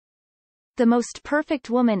The most perfect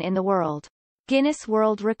woman in the world. Guinness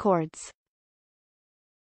World Records.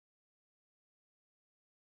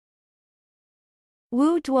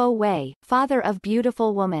 Wu Duo Wei, father of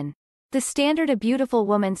beautiful woman. The standard a beautiful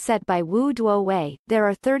woman set by Wu Duo Wei. There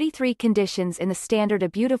are 33 conditions in the standard a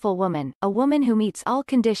beautiful woman. A woman who meets all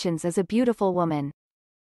conditions is a beautiful woman.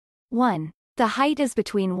 1. The height is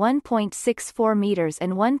between 1.64 meters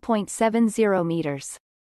and 1.70 meters.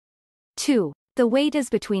 2. The weight is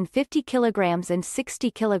between 50 kilograms and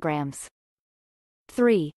 60 kilograms.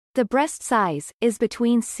 3. The breast size is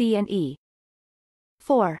between C and E.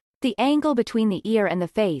 4. The angle between the ear and the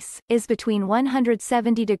face is between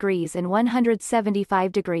 170 degrees and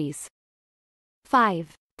 175 degrees.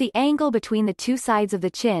 5. The angle between the two sides of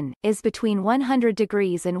the chin is between 100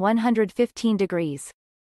 degrees and 115 degrees.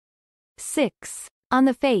 6. On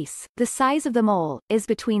the face, the size of the mole is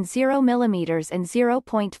between 0 mm and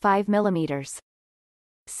 0.5 mm.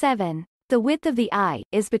 7. The width of the eye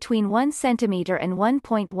is between 1 cm and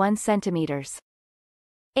 1.1 cm.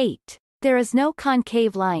 8. There is no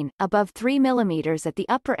concave line above 3 mm at the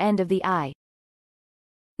upper end of the eye.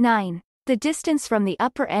 9. The distance from the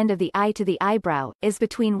upper end of the eye to the eyebrow is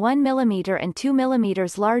between 1 mm and 2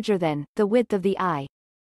 mm larger than the width of the eye.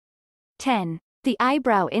 10. The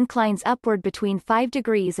eyebrow inclines upward between 5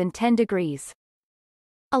 degrees and 10 degrees.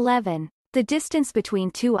 11. The distance between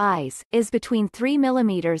two eyes is between 3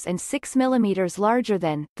 mm and 6 mm larger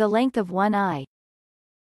than the length of one eye.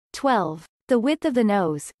 12. The width of the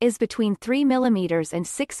nose is between 3 mm and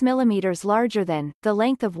 6 mm larger than the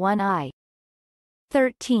length of one eye.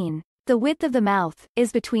 13. The width of the mouth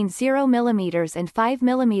is between 0 mm and 5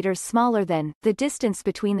 mm smaller than the distance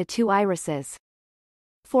between the two irises.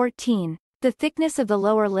 14. The thickness of the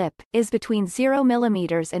lower lip is between 0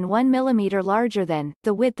 mm and 1 mm larger than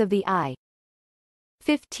the width of the eye.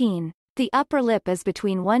 15. The upper lip is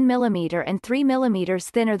between 1 mm and 3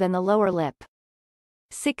 mm thinner than the lower lip.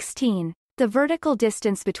 16. The vertical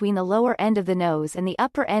distance between the lower end of the nose and the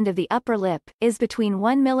upper end of the upper lip is between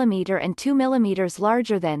 1 mm and 2 mm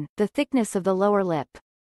larger than the thickness of the lower lip.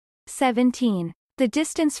 17. The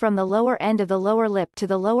distance from the lower end of the lower lip to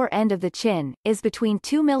the lower end of the chin is between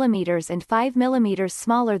 2 mm and 5 mm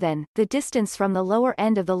smaller than the distance from the lower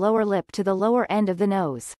end of the lower lip to the lower end of the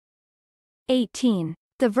nose. 18.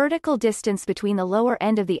 The vertical distance between the lower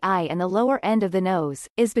end of the eye and the lower end of the nose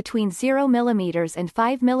is between 0 mm and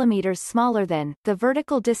 5 mm smaller than the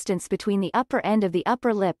vertical distance between the upper end of the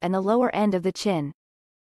upper lip and the lower end of the chin.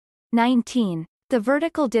 19. The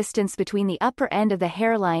vertical distance between the upper end of the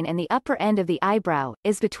hairline and the upper end of the eyebrow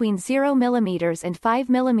is between 0 mm and 5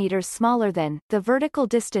 mm smaller than the vertical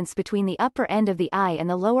distance between the upper end of the eye and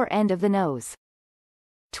the lower end of the nose.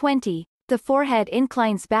 20. The forehead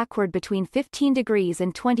inclines backward between 15 degrees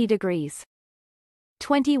and 20 degrees.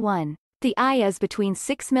 21. The eye is between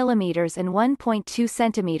 6 mm and 1.2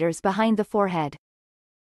 cm behind the forehead.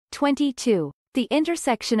 22. The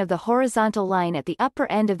intersection of the horizontal line at the upper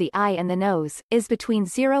end of the eye and the nose is between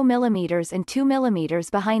 0 mm and 2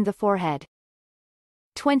 mm behind the forehead.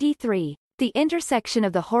 23. The intersection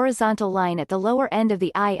of the horizontal line at the lower end of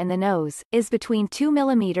the eye and the nose is between 2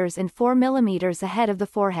 mm and 4 mm ahead of the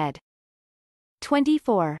forehead.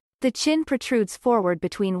 24. The chin protrudes forward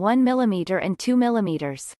between 1 mm and 2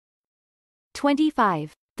 mm.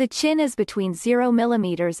 25. The chin is between 0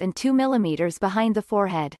 mm and 2 mm behind the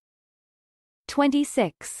forehead.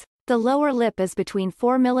 26. The lower lip is between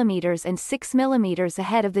 4 mm and 6 mm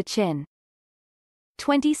ahead of the chin.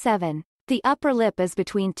 27. The upper lip is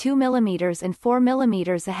between 2 mm and 4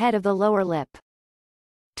 mm ahead of the lower lip.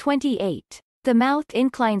 28. The mouth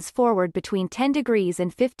inclines forward between 10 degrees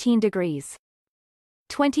and 15 degrees.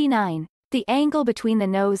 29. The angle between the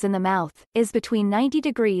nose and the mouth is between 90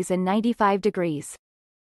 degrees and 95 degrees.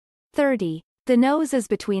 30. The nose is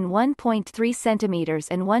between 1.3 cm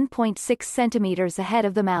and 1.6 cm ahead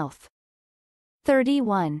of the mouth.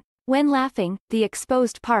 31. When laughing, the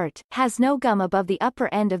exposed part has no gum above the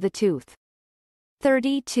upper end of the tooth.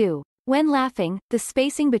 32. When laughing, the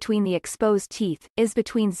spacing between the exposed teeth is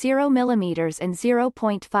between 0 mm and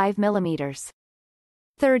 0.5 mm.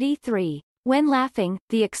 33. When laughing,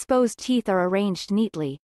 the exposed teeth are arranged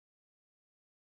neatly,